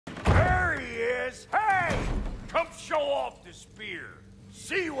Come show off the spear.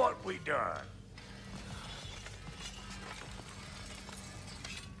 See what we done.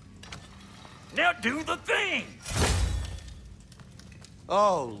 Now do the thing!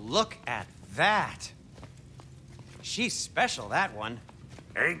 Oh, look at that. She's special, that one.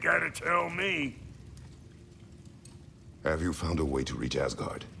 Ain't gotta tell me. Have you found a way to reach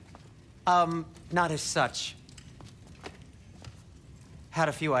Asgard? Not as such. Had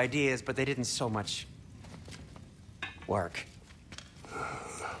a few ideas, but they didn't so much work.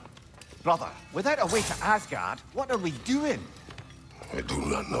 Brother, without a way to Asgard, what are we doing? I do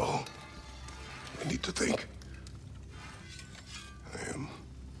not know. I need to think. I am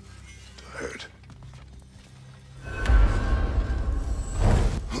tired.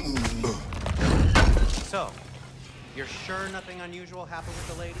 So, you're sure nothing unusual happened with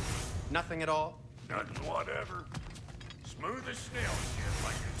the lady? Nothing at all? Nothing whatever. Smooth as snail shit,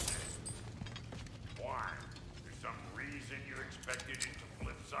 like I said. Why? There's some reason you expected it to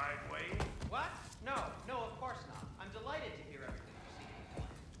flip sideways? What? No, of course not. I'm delighted to hear everything you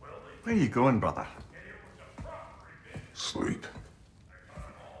see. Well, Where are you going, brother? Sleep.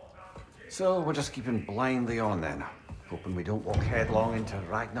 So we're just keeping blindly on then, hoping we don't walk headlong into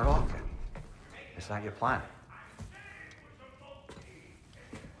Ragnarok. Is that your plan?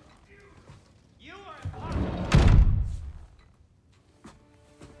 You are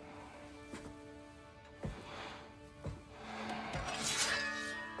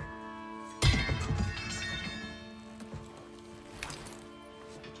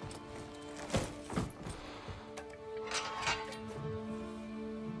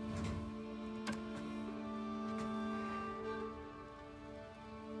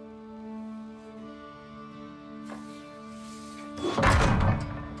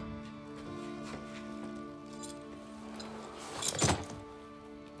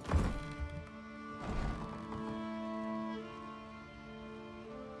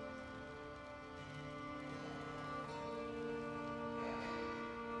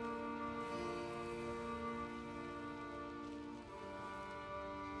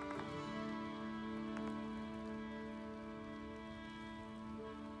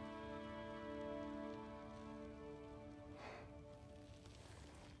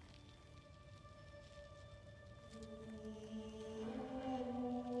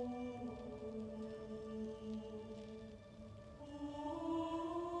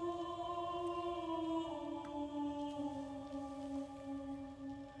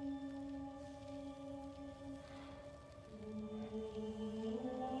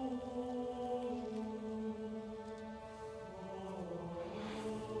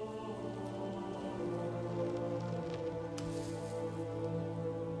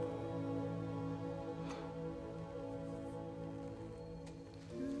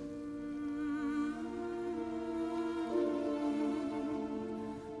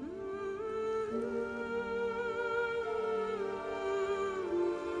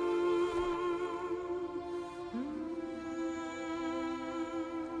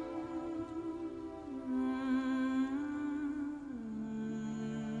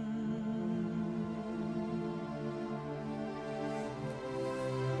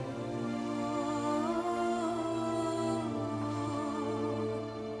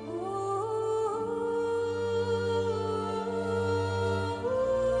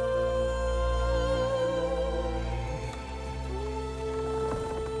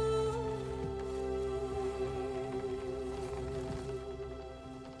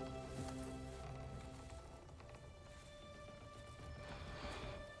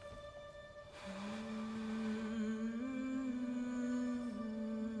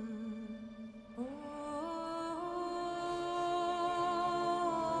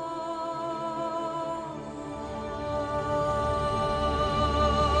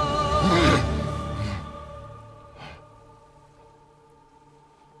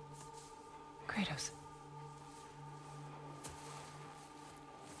Kratos.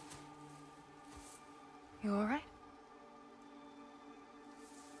 You all right?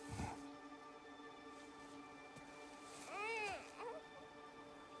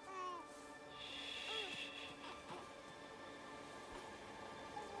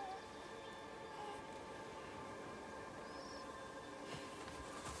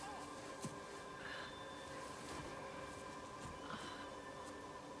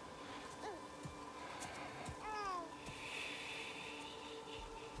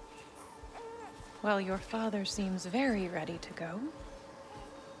 Well, your father seems very ready to go.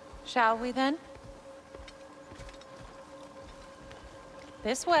 Shall we then?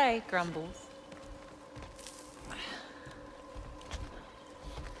 This way, Grumbles.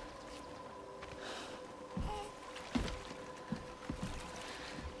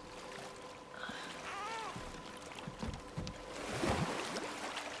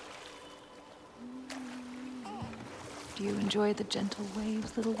 Do you enjoy the gentle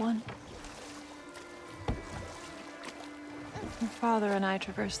waves, little one? Your father and I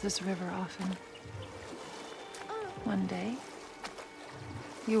traverse this river often. One day,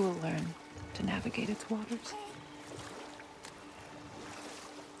 you will learn to navigate its waters.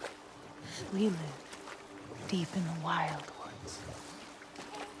 We live deep in the wild woods.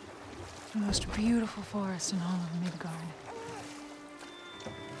 The most beautiful forest in all of Midgard.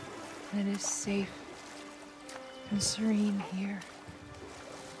 And it is safe and serene here.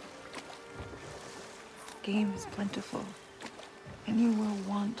 Game is plentiful, and you will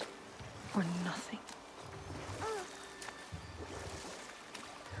want for nothing.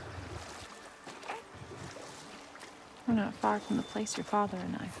 We're not far from the place your father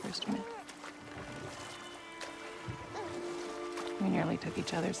and I first met. We nearly took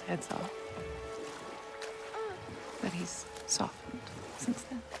each other's heads off. But he's softened since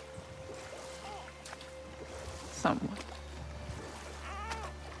then. Somewhat.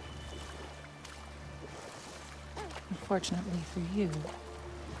 Unfortunately for you,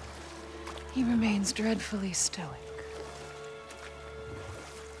 he remains dreadfully stoic.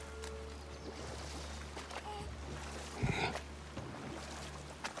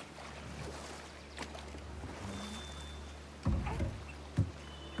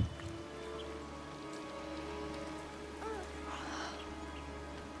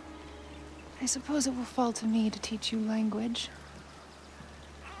 I suppose it will fall to me to teach you language.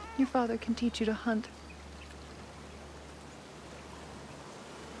 Your father can teach you to hunt.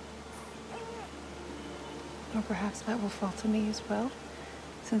 Or perhaps that will fall to me as well,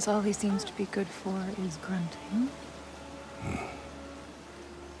 since all he seems to be good for is grunting.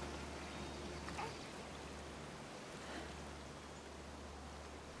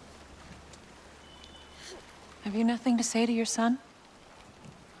 Have you nothing to say to your son?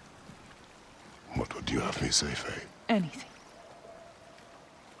 What would you have me say, Faye? Anything.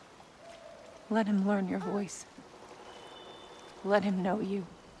 Let him learn your voice. Let him know you.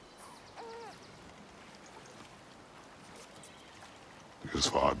 He is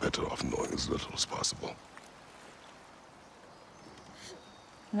far better off knowing as little as possible.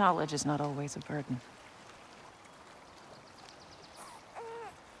 Knowledge is not always a burden.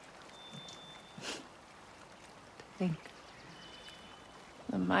 Think.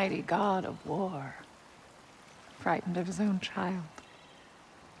 The mighty god of war, frightened of his own child.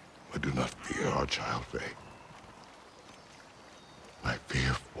 I do not fear our child, Faye. I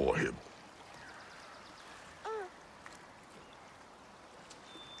fear for him.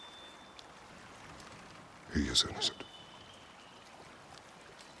 He is innocent.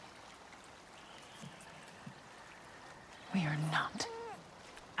 We are not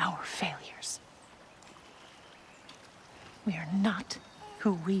our failures. We are not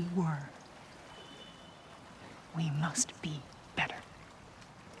who we were. We must be better.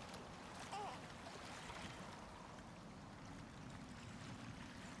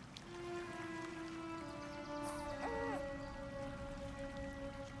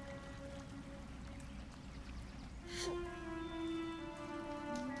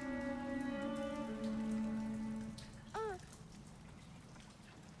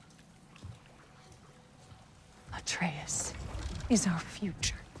 Atreus is our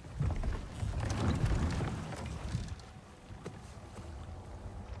future.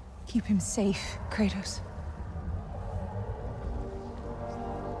 Keep him safe, Kratos.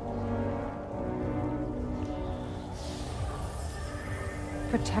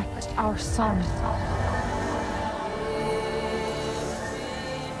 Protect our son.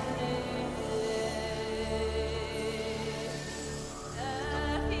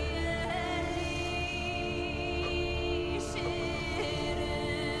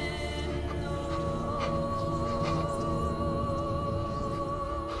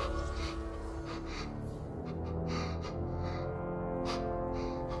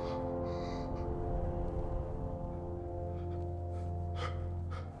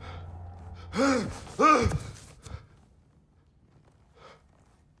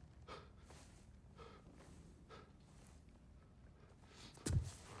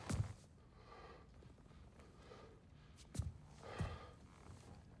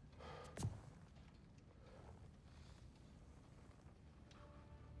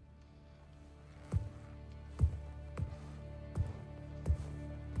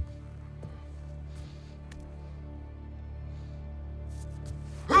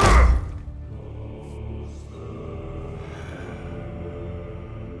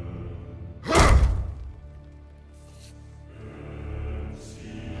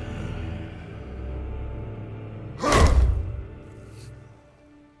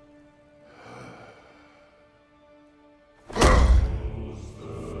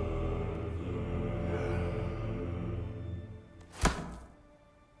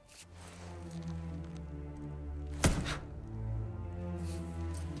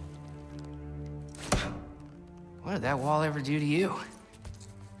 What did that wall ever do to you?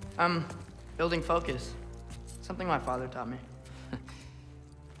 Building focus. Something my father taught me.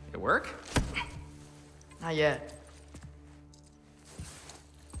 It work? Not yet.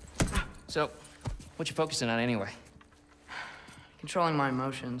 So, what you focusing on anyway? Controlling my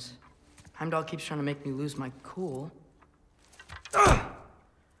emotions. Heimdall keeps trying to make me lose my cool. I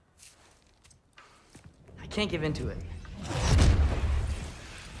can't give into it.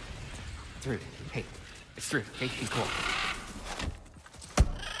 Thrud, hey, it's Thrud. Hey, be cool.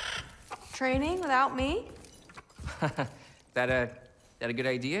 Training without me? That a good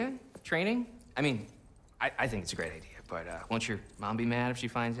idea? Training? I mean, I think it's a great idea, but won't your mom be mad if she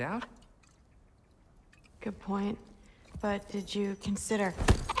finds out? Good point. But did you consider...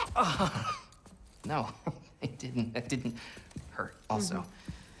 No, it didn't. That didn't hurt, also.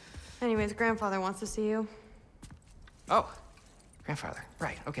 Anyways, grandfather wants to see you. Oh, grandfather.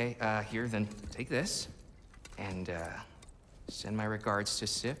 Right, okay. Here, then take this. And, send my regards to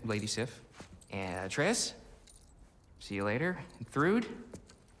Sif, Lady Sif. And, Tris. See you later. And Thrud.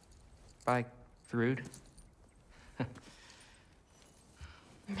 Bye, Thrud.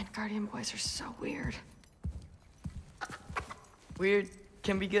 Midgardian boys are so weird. Weird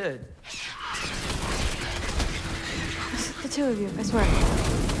can be good. The two of you, I swear.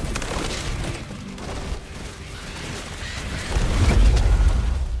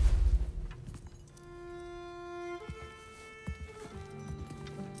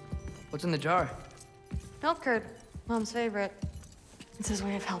 What's in the jar? Milk curd, Mom's favorite. It's his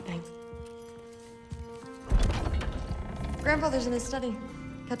way of helping. Grandfather's in his study.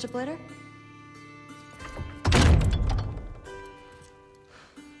 Catch up later?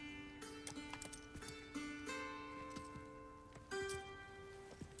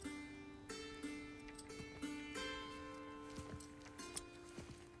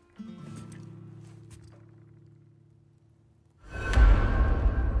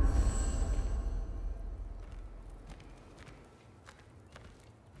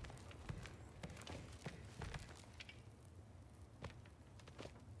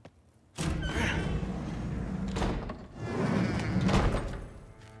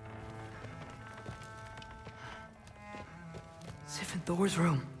 Sif and Thor's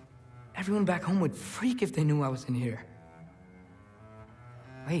room. Everyone back home would freak if they knew I was in here.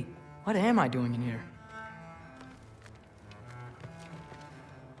 Wait, what am I doing in here?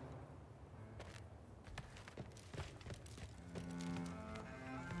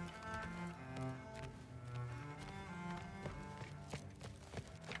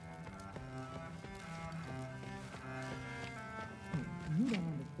 You don't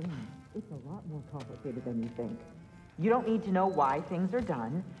understand. It's a lot more complicated than you think. You don't need to know why things are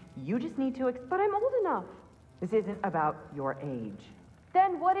done. You just need to But I'm old enough. This isn't about your age.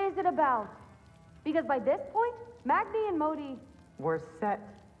 Then what is it about? Because by this point, Magni and Modi... We're set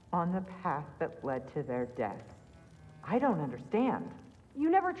on the path that led to their deaths. I don't understand.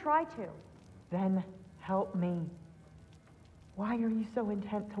 You never try to. Then help me. Why are you so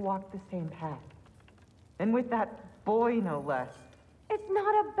intent to walk the same path? And with that boy, no less. It's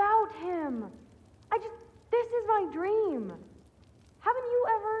not about him. This is my dream. Haven't you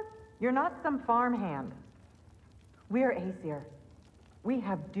ever... You're not some farmhand. We're Aesir. We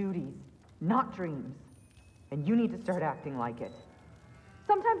have duties, not dreams. And you need to start acting like it.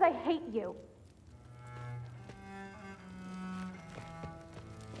 Sometimes I hate you.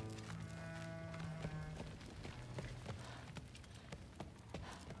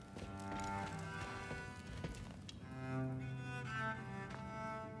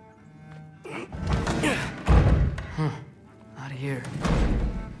 Out of here.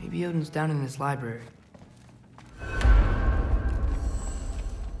 Maybe Odin's down in his library.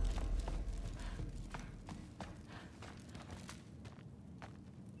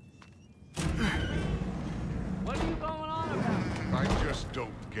 What are you going on about? I just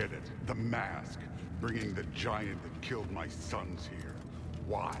don't get it. The mask. Bringing the giant that killed my sons here.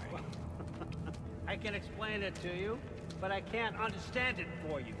 Why? I can explain it to you, but I can't understand it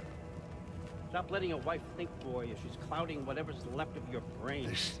for you. Stop letting your wife think for you. She's clouding whatever's left of your brain.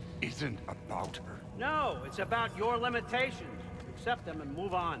 This isn't about her. No, it's about your limitations. Accept them and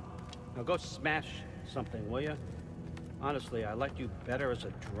move on. Now go smash something, will you? Honestly, I liked you better as a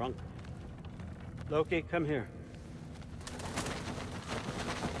drunk. Loki, come here.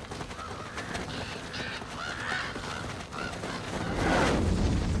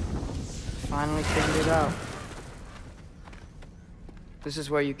 Finally figured it out. This is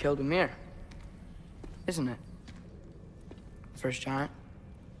where you killed Ymir. Isn't it? First giant.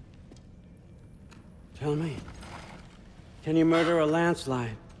 Tell me, can you murder a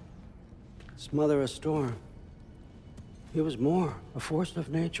landslide? Smother a storm? He was more, a force of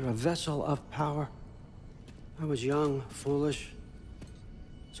nature, a vessel of power. I was young, foolish,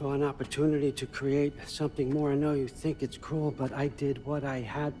 saw an opportunity to create something more. I know you think it's cruel, but I did what I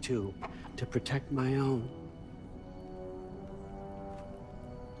had to protect my own.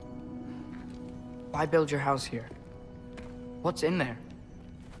 Why build your house here? What's in there?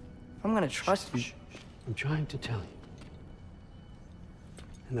 I'm gonna trust you. I'm trying to tell you.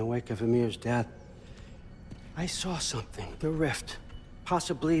 In the wake of Emir's death, I saw something. The rift.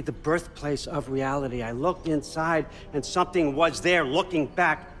 Possibly the birthplace of reality. I looked inside, and something was there looking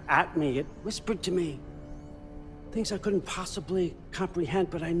back at me. It whispered to me things I couldn't possibly comprehend,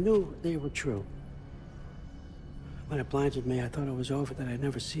 but I knew they were true. When it blinded me, I thought it was over, that I'd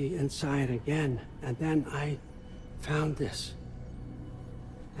never see inside again. And then I found this.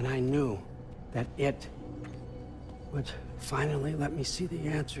 And I knew that it would finally let me see the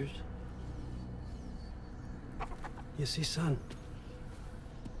answers. You see, son,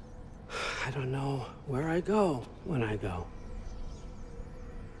 I don't know where I go when I go.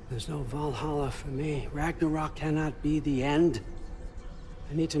 There's no Valhalla for me. Ragnarok cannot be the end.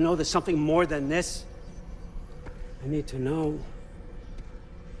 I need to know there's something more than this. I need to know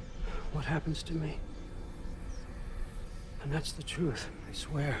what happens to me. And that's the truth, I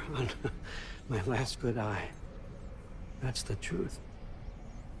swear, on my last good eye. That's the truth.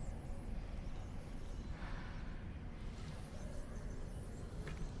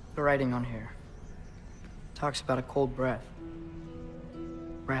 The writing on here talks about a cold breath.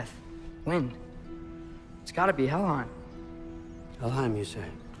 Breath. Wind. It's gotta be Helheim. Helheim, you say?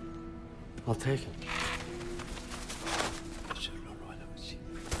 I'll take it.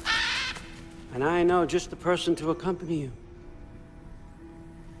 And I know just the person to accompany you.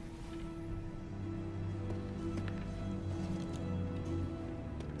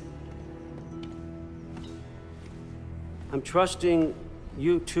 I'm trusting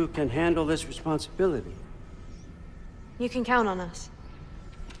you two can handle this responsibility. You can count on us.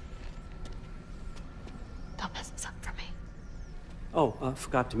 Don't mess this up for me. Oh,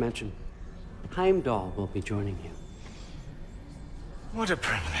 forgot to mention, Heimdall will be joining you. What a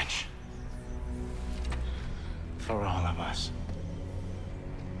privilege. For all of us.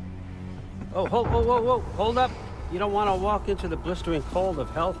 Oh, whoa, hold up. You don't want to walk into the blistering cold of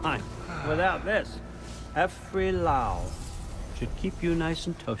Helheim without this. Every Lao should keep you nice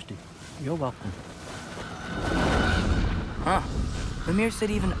and toasty. You're welcome. Huh. Ymir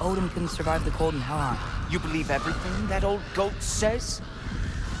said even Odin couldn't survive the cold in Helheim. You believe everything that old goat says?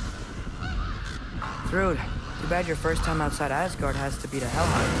 Thrud, too bad your first time outside Asgard has to be to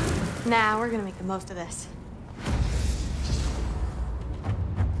Helheim. Nah, we're gonna make the most of this.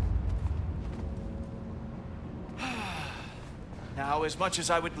 Now, as much as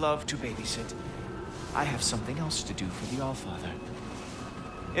I would love to babysit, I have something else to do for the Allfather.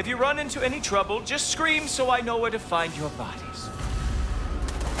 If you run into any trouble, just scream so I know where to find your bodies.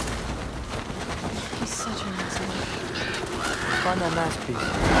 He's such an asshole. Find that masterpiece.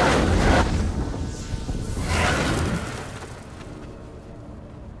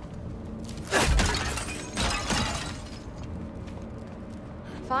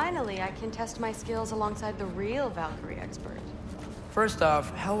 Finally, I can test my skills alongside the real Valkyrie expert. First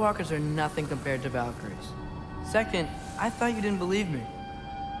off, Hellwalkers are nothing compared to Valkyries. Second, I thought you didn't believe me.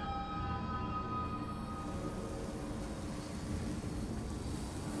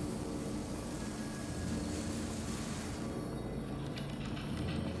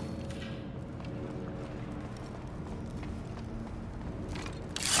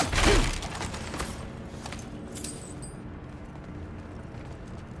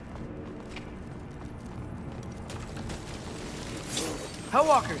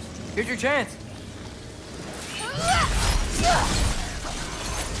 Hellwalkers, here's your chance.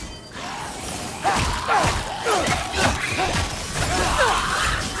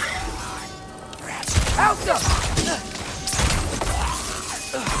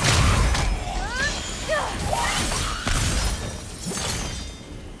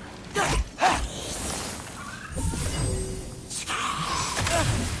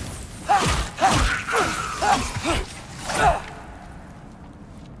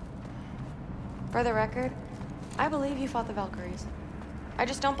 For the record, I believe you fought the Valkyries. I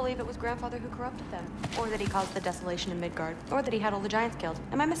just don't believe it was Grandfather who corrupted them, or that he caused the desolation in Midgard, or that he had all the giants killed.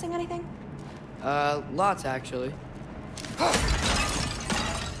 Am I missing anything? Lots actually.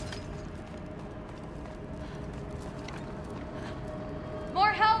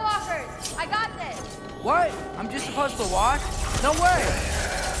 More Hellwalkers! I got this! What? I'm just supposed to watch? No way!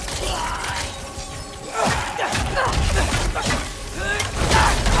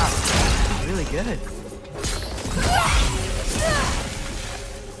 Wow, this is really good.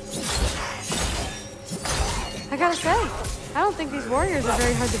 gotta say, I don't think these warriors are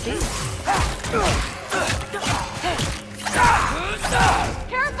very hard to beat.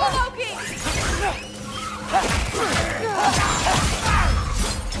 Careful, Loki!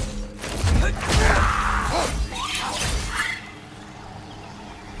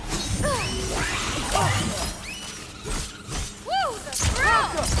 Woo, the thrill!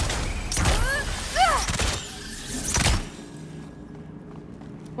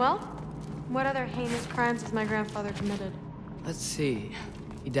 Well, what other heinous crimes has my grandfather committed? Let's see.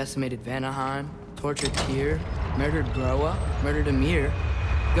 He decimated Vanaheim, tortured Tyr, murdered Groa, murdered Ymir.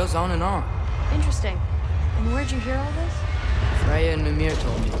 It goes on and on. Interesting. And where'd you hear all this? Freya and Mimir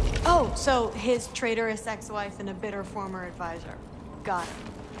told me. Oh, so his traitorous ex-wife and a bitter former advisor. Got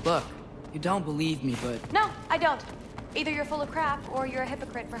it. Look, you don't believe me, but... No, I don't. Either you're full of crap, or you're a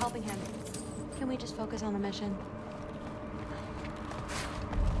hypocrite for helping him. Can we just focus on the mission?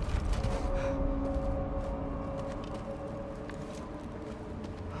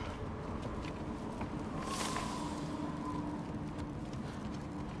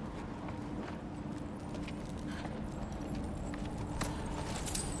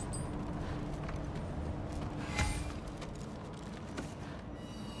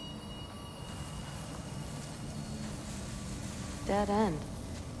 Dead end.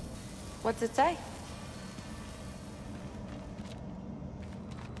 What's it say?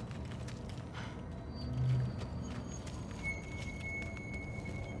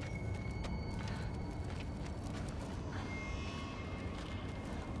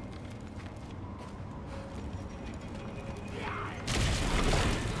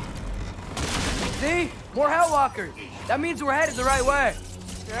 See? More Hellwalkers! That means we're headed the right way!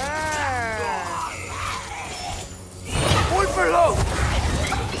 Sure. Point for low!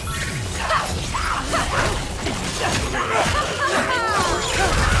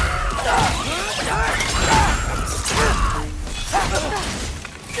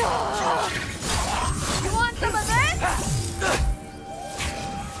 You want some of this?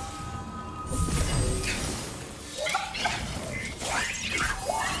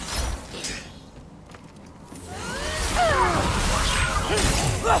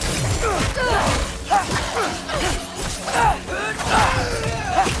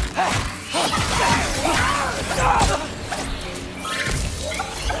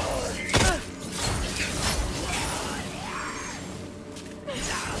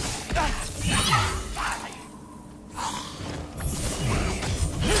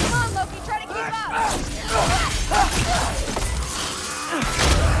 Come on, Loki, try to keep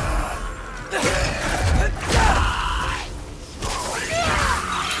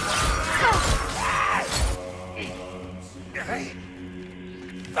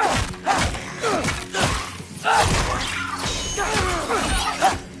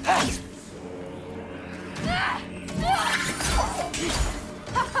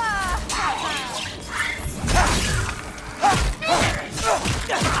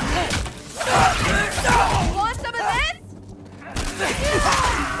Want some of this?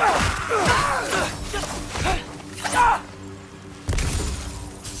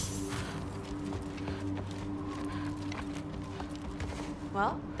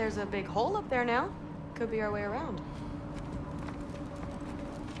 Well, there's a big hole up there now. Could be our way around.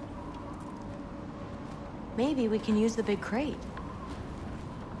 Maybe we can use the big crate.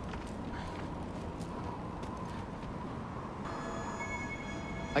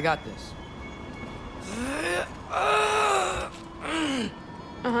 I got this.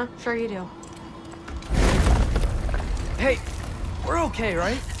 Uh-huh, sure you do. Hey, we're okay,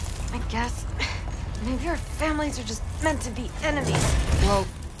 right? I guess. Maybe our families are just meant to be enemies. Well,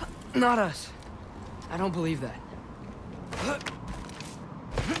 not us. I don't believe that.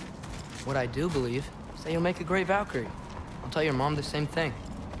 What I do believe is that you'll make a great Valkyrie. I'll tell your mom the same thing,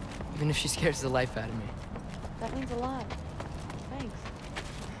 even if she scares the life out of me. That means a lot. Thanks.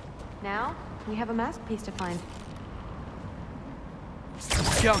 Now, we have a masterpiece to find.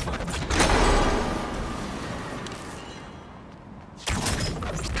 Jump!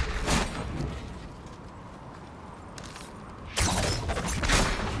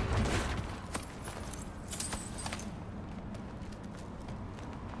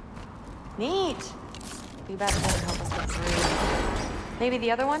 Neat. Too bad it doesn't help us get through. Maybe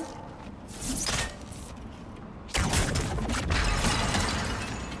the other one?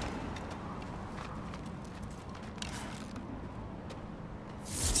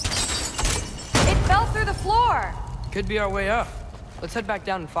 It fell through the floor! Could be our way up. Let's head back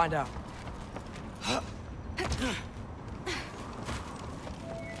down and find out.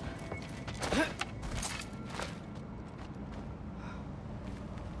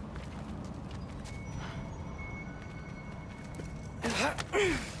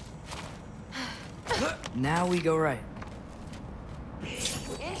 Now we go right.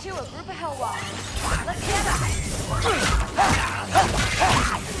 Into a group of hellwalkers. Let's get up.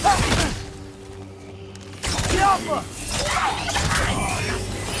 Get off us!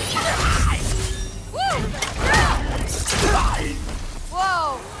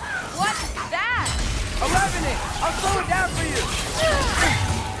 Whoa! What's that? A revenant! I'll slow it down for you!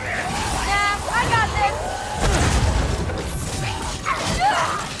 Nah, I got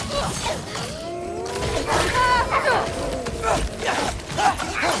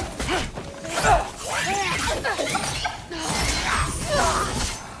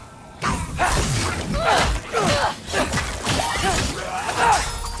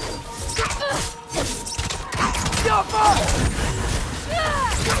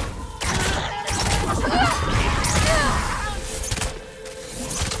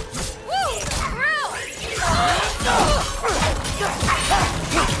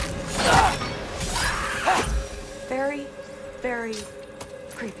Very, very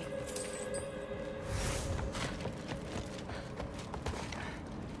creepy.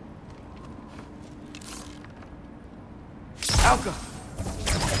 Alka!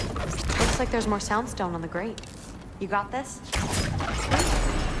 Looks like there's more soundstone on the grate. You got this?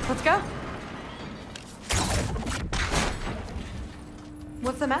 Let's go.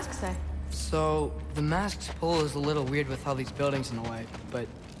 What's the mask say? So, the mask's pull is a little weird with all these buildings in the way, but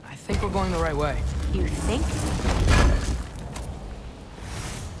I think we're going the right way. You think?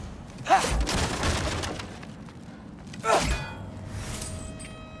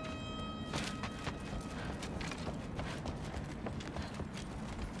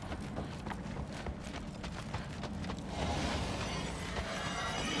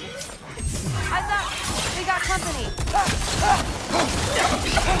 We got company.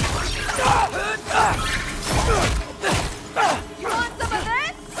 You want some of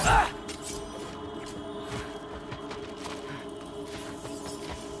this?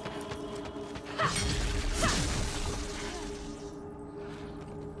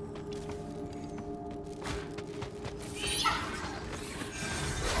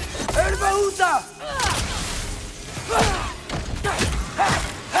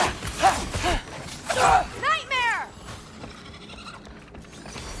 Nightmare!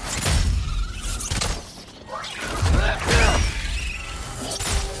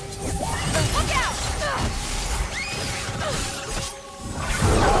 Look out!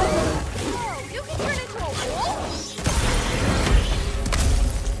 Whoa, you can turn into a wolf?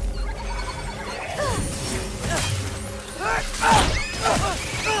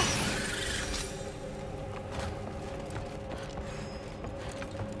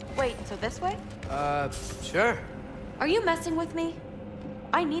 Wait, so this way? Sure. Are you messing with me?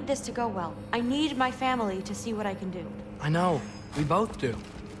 I need this to go well. I need my family to see what I can do. I know. We both do.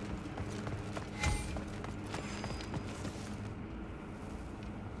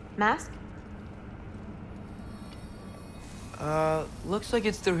 Mask? Looks like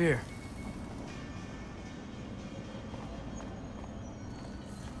it's through here.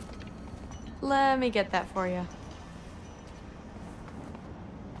 Let me get that for you.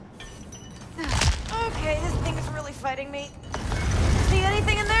 Okay, this thing is really fighting me. See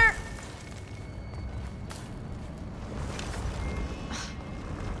anything in there?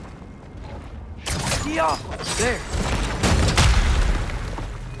 There.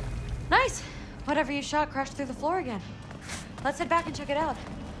 Nice. Whatever you shot crashed through the floor again. Let's head back and check it out.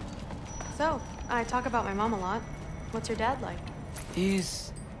 So, I talk about my mom a lot. What's your dad like?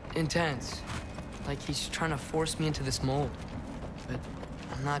 He's intense. Like he's trying to force me into this mold. But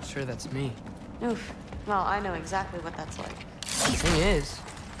I'm not sure that's me. Oof. Well, I know exactly what that's like. The thing is,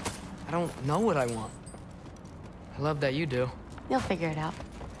 I don't know what I want. I love that you do. You'll figure it out.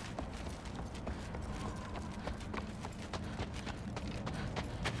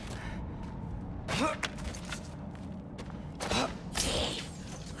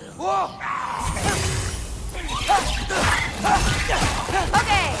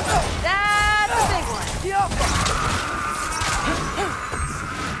 Okay, that's a big one.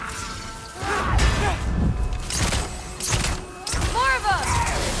 More of them.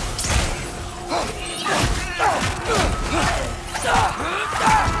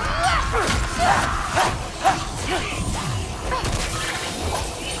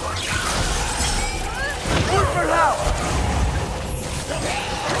 For help!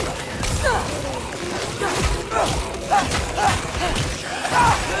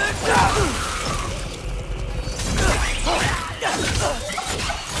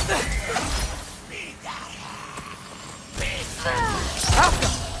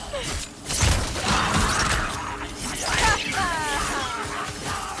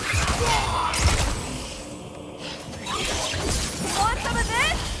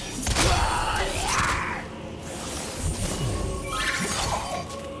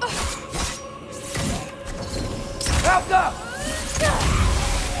 Valka!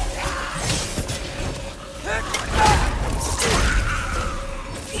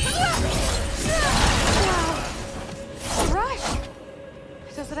 Rush!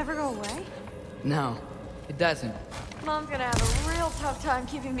 Does it ever go away? No, it doesn't. Mom's gonna have a real tough time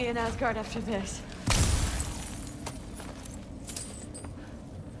keeping me in Asgard after this.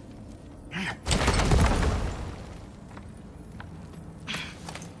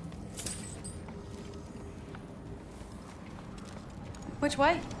 Which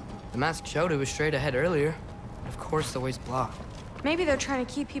way? The mask showed it was straight ahead earlier. Of course the way's blocked. Maybe they're trying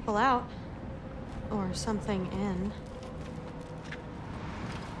to keep people out. Or something in.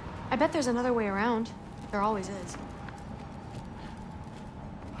 I bet there's another way around. There always is.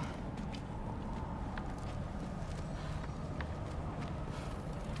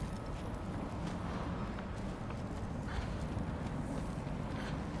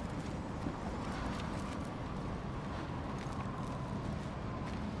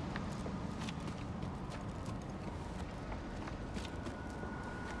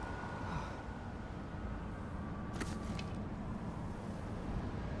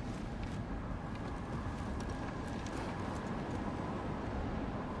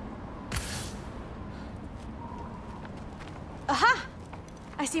 Aha!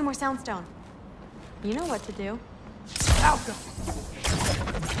 I see more soundstone. You know what to do. Alka!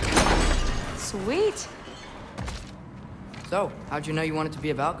 Sweet! So, how'd you know you wanted to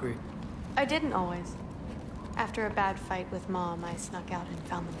be a Valkyrie? I didn't always. After a bad fight with Mom, I snuck out and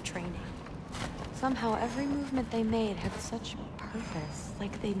found them training. Somehow, every movement they made had such purpose,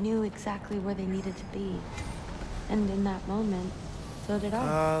 like they knew exactly where they needed to be. And in that moment, so did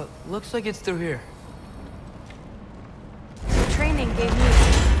I. Looks like it's through here. Training gave me...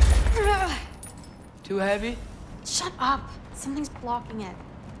 Too heavy? Shut up! Something's blocking it.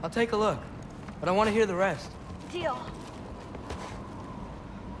 I'll take a look, but I want to hear the rest. Deal.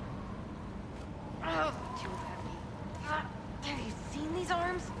 Oh, too heavy. Have you seen these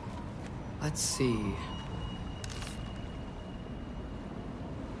arms? Let's see.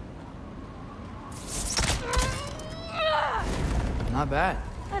 Not bad.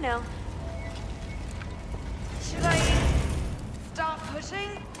 I know. Should I stop pushing?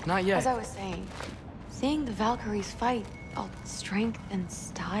 Not yet. As I was saying, seeing the Valkyries fight, all strength and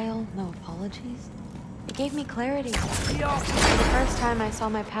style, no apologies, it gave me clarity. For the first time I saw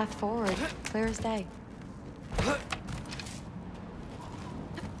my path forward, clear as day.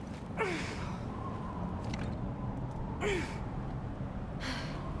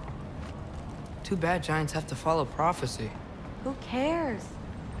 Too bad giants have to follow prophecy. Who cares?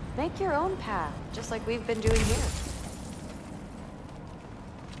 Make your own path, just like we've been doing here.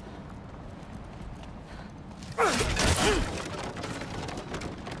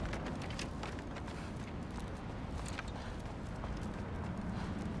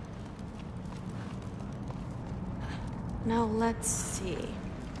 Now let's see.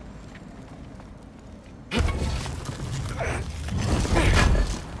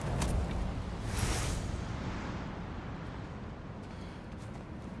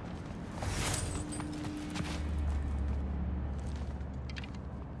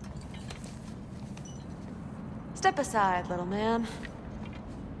 Step aside, little man.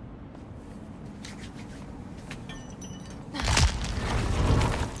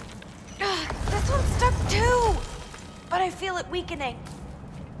 This one's stuck too! But I feel it weakening.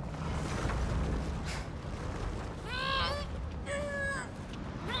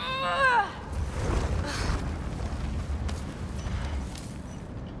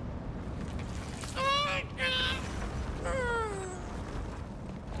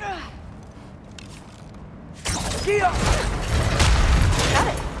 Got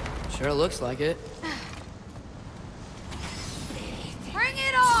it. Sure looks like it. Bring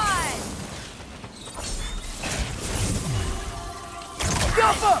it on!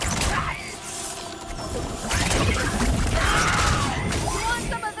 Want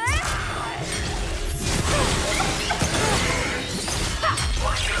some of this?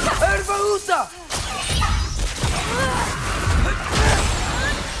 Ervauta!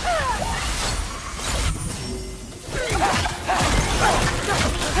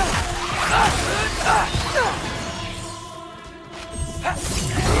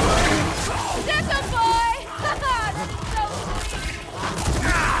 Little boy! That's so sweet!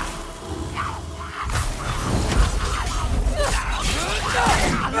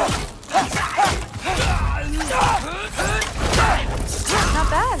 Not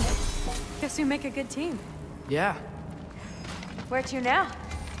bad. Guess we make a good team. Yeah. Where to now?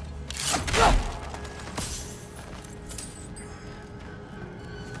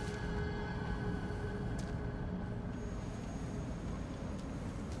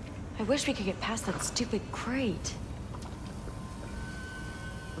 I wish we could get past that stupid crate.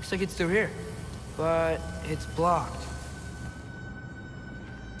 Looks like it's through here, but it's blocked.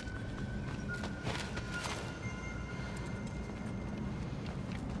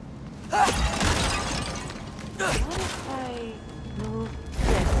 What if I move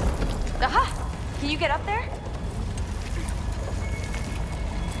this? Aha! Can you get up there?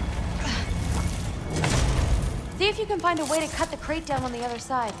 See if you can find a way to cut the crate down on the other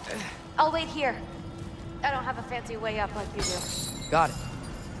side. I'll wait here. I don't have a fancy way up like you do. Got it.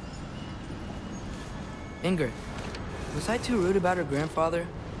 Ingrid, was I too rude about her grandfather?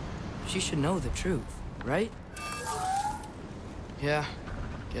 She should know the truth, right? Yeah,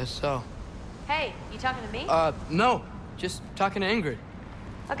 guess so. Hey, you talking to me? No. Just talking to Ingrid.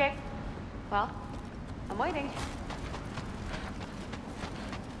 Okay. Well, I'm waiting.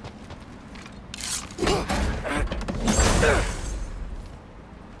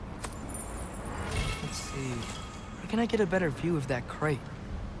 Let's see. Where can I get a better view of that crate?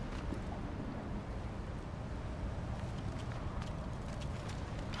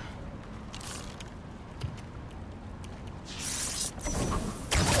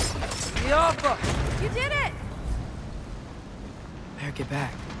 Yoppa! You did it! Better get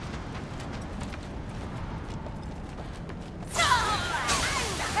back.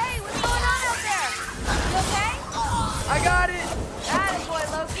 Hey, what's going on out there? You okay? I got it! Attaboy,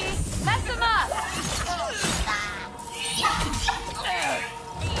 Loki. Mess him up!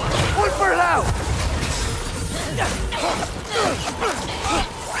 One for now!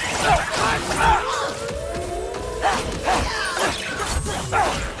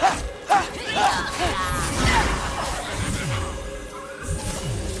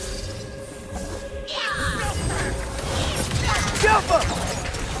 Jump up!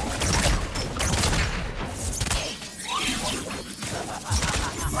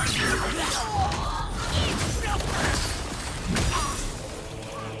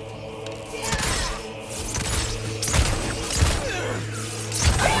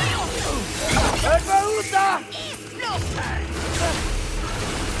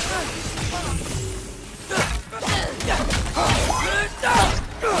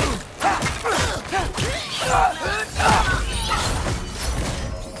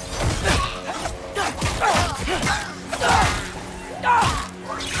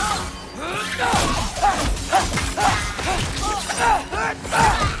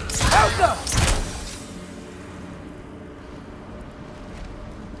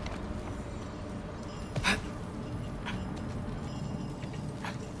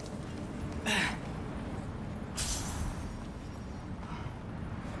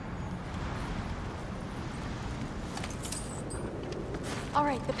 All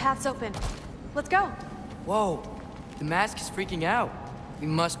right, the path's open. Let's go. Whoa, the mask is freaking out. We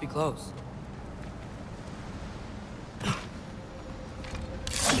must be close.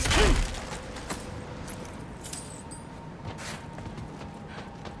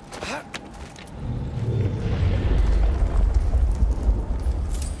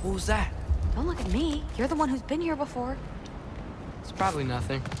 What was that? Don't look at me. You're the one who's been here before. It's probably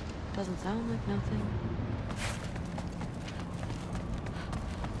nothing. Doesn't sound like nothing.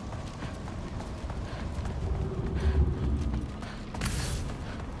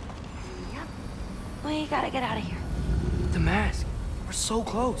 Yep. We gotta get out of here. The mask. We're so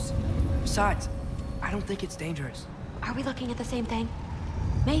close. Besides, I don't think it's dangerous. Are we looking at the same thing?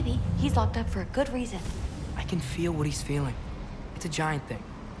 Maybe. He's locked up for a good reason. I can feel what he's feeling. It's a giant thing.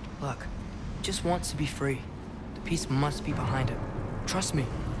 Look, he just wants to be free. The peace must be behind him. Trust me.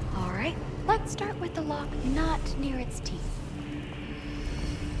 All right, let's start with the lock not near its teeth.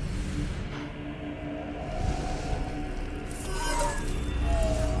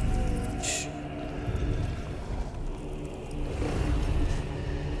 Shh.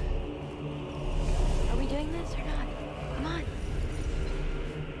 Are we doing this or not? Come on.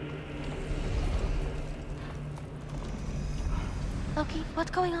 Loki,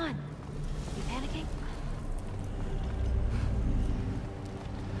 what's going on? You panicking?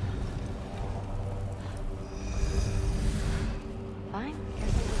 Fine.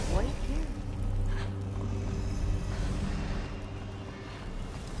 Guess I'll just wait here.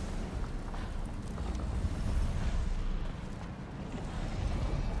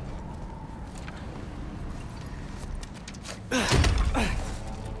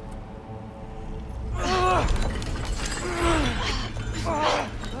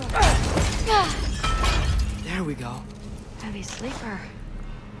 There we go. Heavy sleeper.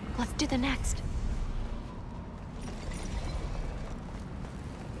 Let's do the next.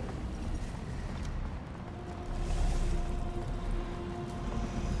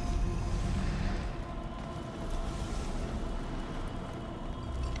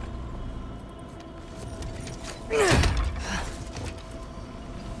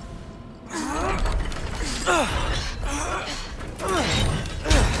 All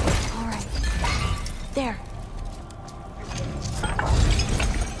right. There.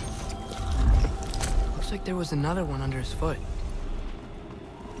 Looks like there was another one under his foot.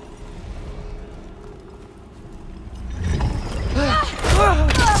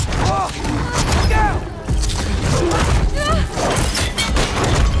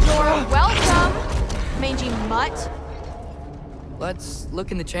 You're welcome, mangy mutt. Let's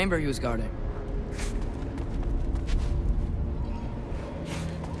look in the chamber he was guarding.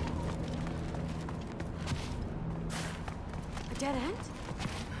 A dead end?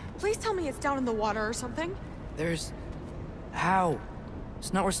 Please tell me it's down in the water or something. There's... How?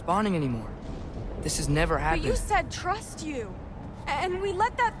 It's not responding anymore. This has never happened. But you said trust you. And we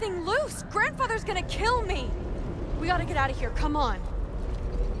let that thing loose. Grandfather's gonna kill me. We gotta get out of here. Come on.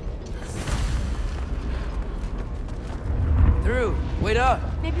 Through. Wait up.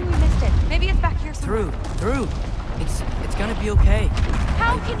 Maybe we missed it. Maybe it's back here somewhere. Through. It's gonna be okay.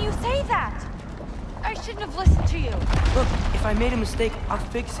 How can you say that? I shouldn't have listened to you. Look, if I made a mistake, I'll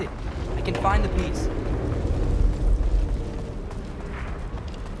fix it. I can find the piece.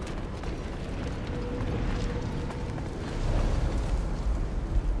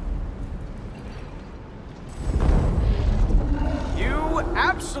 You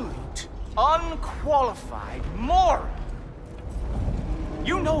absolute, unqualified moron!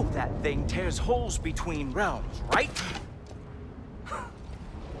 You know that thing tears holes between realms, right?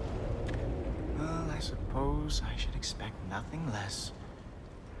 Well, I suppose I should expect nothing less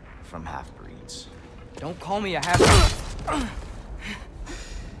from half-breeds. Don't call me a half-breed.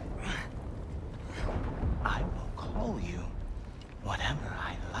 I will call you whatever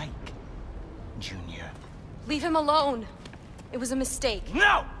I like, Junior. Leave him alone. It was a mistake.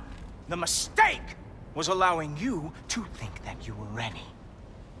 No! The mistake was allowing you to think that you were ready.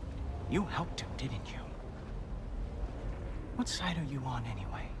 You helped him, didn't you? What side are you on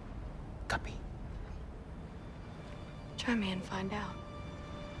anyway, Guppy? Try me and find out.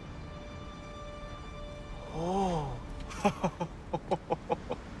 Oh.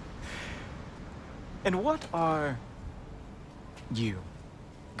 And what are you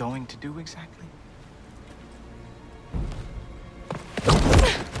going to do exactly?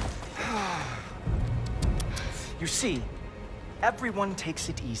 You see, everyone takes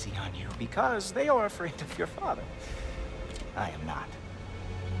it easy on you because they are afraid of your father. I am not.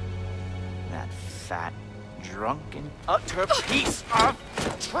 That fat, drunken, utter piece of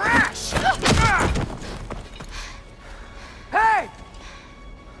trash! Hey!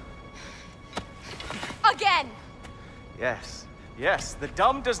 Again! Yes, the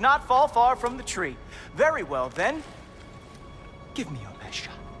dumb does not fall far from the tree. Very well, then. Give me your best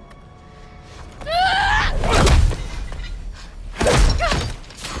shot.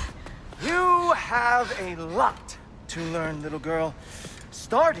 You have a lot to learn, little girl.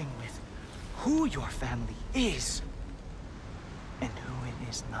 Starting with who your family is and who it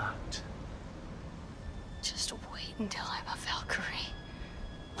is not. Just wait until I'm a Valkyrie.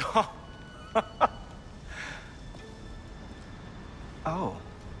 Oh.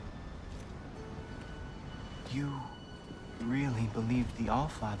 You really believed the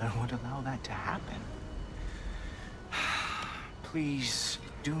Allfather would allow that to happen? Please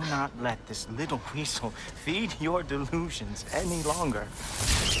do not let this little weasel feed your delusions any longer.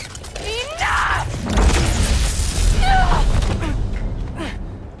 Enough!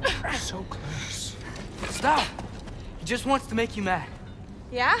 So close. Stop! He just wants to make you mad.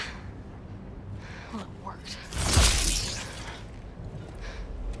 Yeah? Well, it worked.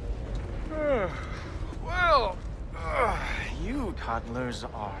 Well, you toddlers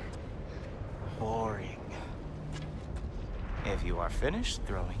are boring. If you are finished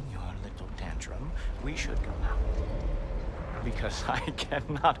throwing your little tantrum, we should go now. Because I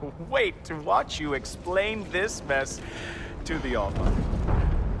cannot wait to watch you explain this mess to the Allfather.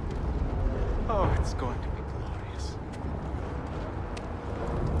 Oh, it's going to be glorious.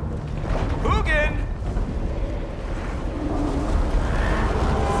 Hugin!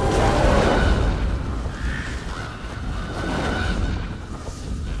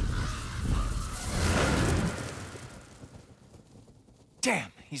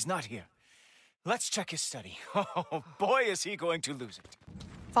 Damn, he's not here. Let's check his study. Oh, boy, is he going to lose it.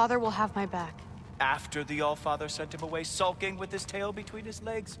 Father will have my back. After the Allfather sent him away sulking with his tail between his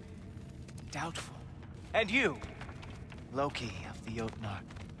legs? Doubtful. And you, Loki of the Jotnar.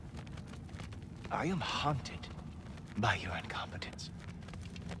 I am haunted by your incompetence.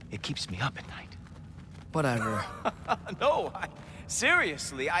 It keeps me up at night. Whatever. No,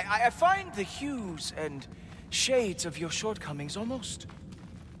 seriously, I find the hues and shades of your shortcomings almost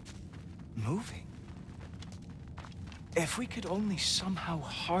moving. If we could only somehow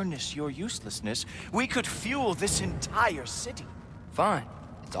harness your uselessness, we could fuel this entire city. Fine.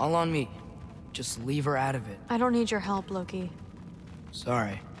 It's all on me. Just leave her out of it. I don't need your help, Loki.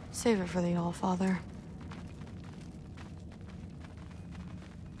 Sorry. Save it for the All-Father.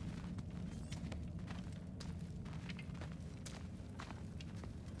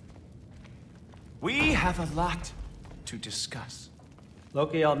 We have a lot to discuss.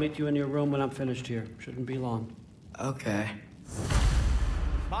 Loki, I'll meet you in your room when I'm finished here. Shouldn't be long. Okay.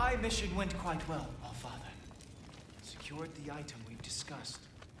 My mission went quite well, All-Father. Secured the item we've discussed.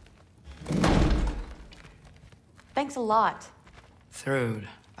 Thanks a lot. Thrud,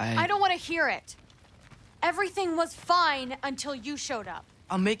 I don't want to hear it. Everything was fine until you showed up.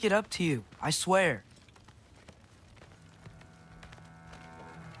 I'll make it up to you. I swear.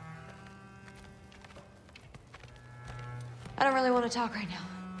 I don't really want to talk right now.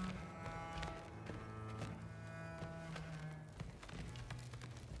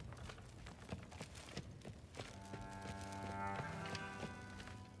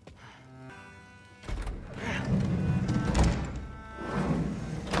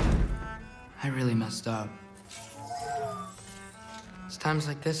 I really messed up. It's times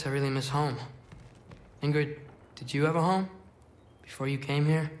like this I really miss home. Ingrid, did you have a home? Before you came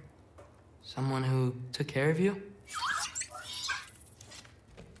here? Someone who took care of you?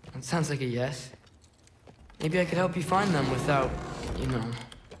 That sounds like a yes. Maybe I could help you find them without, you know,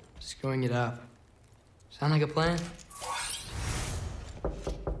 screwing it up. Sound like a plan?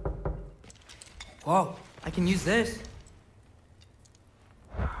 Whoa, I can use this.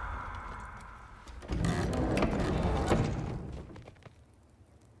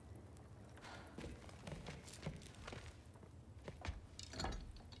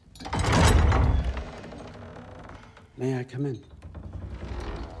 May I come in?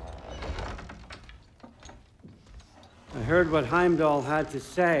 I heard what Heimdall had to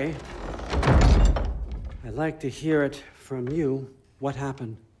say. I'd like to hear it from you. What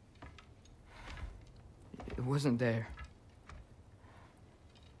happened? It wasn't there.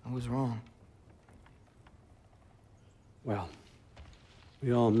 I was wrong. Well,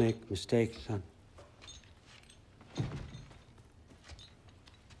 we all make mistakes, son.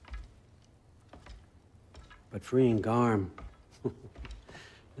 But freeing Garm,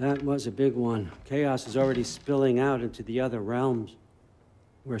 that was a big one. Chaos is already spilling out into the other realms.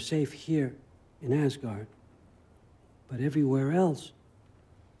 We're safe here in Asgard, but everywhere else.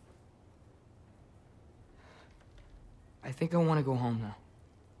 I think I want to go home now.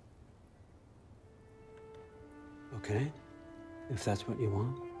 Okay, if that's what you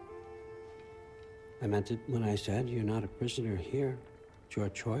want. I meant it when I said you're not a prisoner here. It's your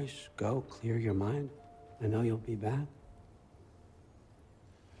choice. Go, clear your mind. I know you'll be back.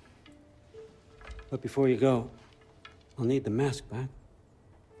 But before you go, I'll need the mask back.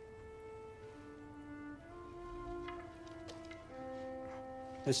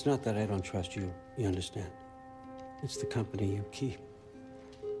 It's not that I don't trust you, you understand? It's the company you keep.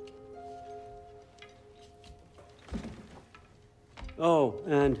 Oh,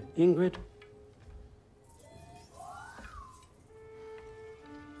 and Ingrid?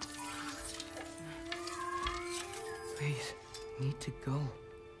 Please, I need to go.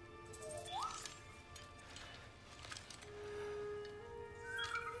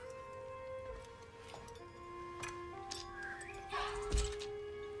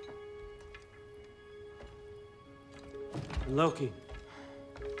 Loki,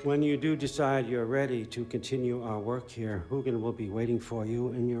 when you do decide you're ready to continue our work here, Hugin will be waiting for you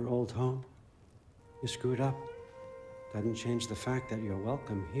in your old home. You screwed up. Doesn't change the fact that you're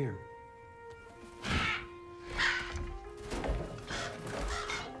welcome here.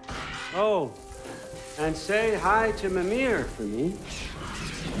 Oh, and say hi to Mimir for me.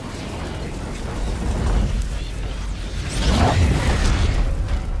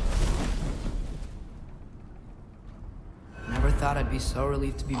 Never thought I'd be so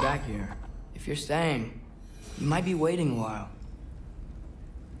relieved to be back here. If you're staying, you might be waiting a while.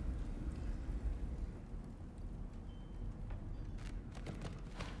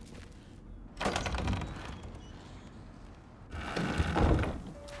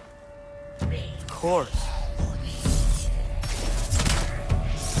 Of course.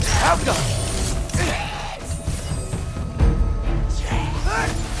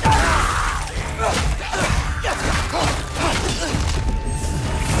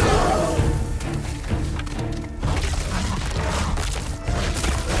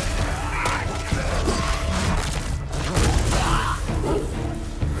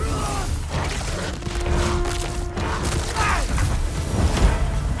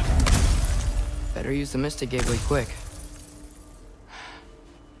 Better use the Mystic Gateway quick.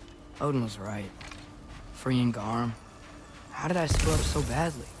 Odin was right. Freeing Garm. How did I screw up so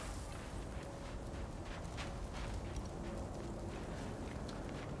badly?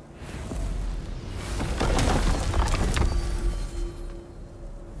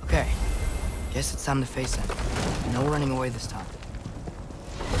 Okay. Guess it's time to face him. No running away this time.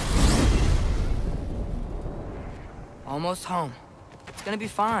 Almost home. It's gonna be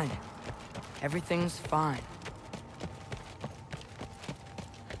fine. Everything's fine.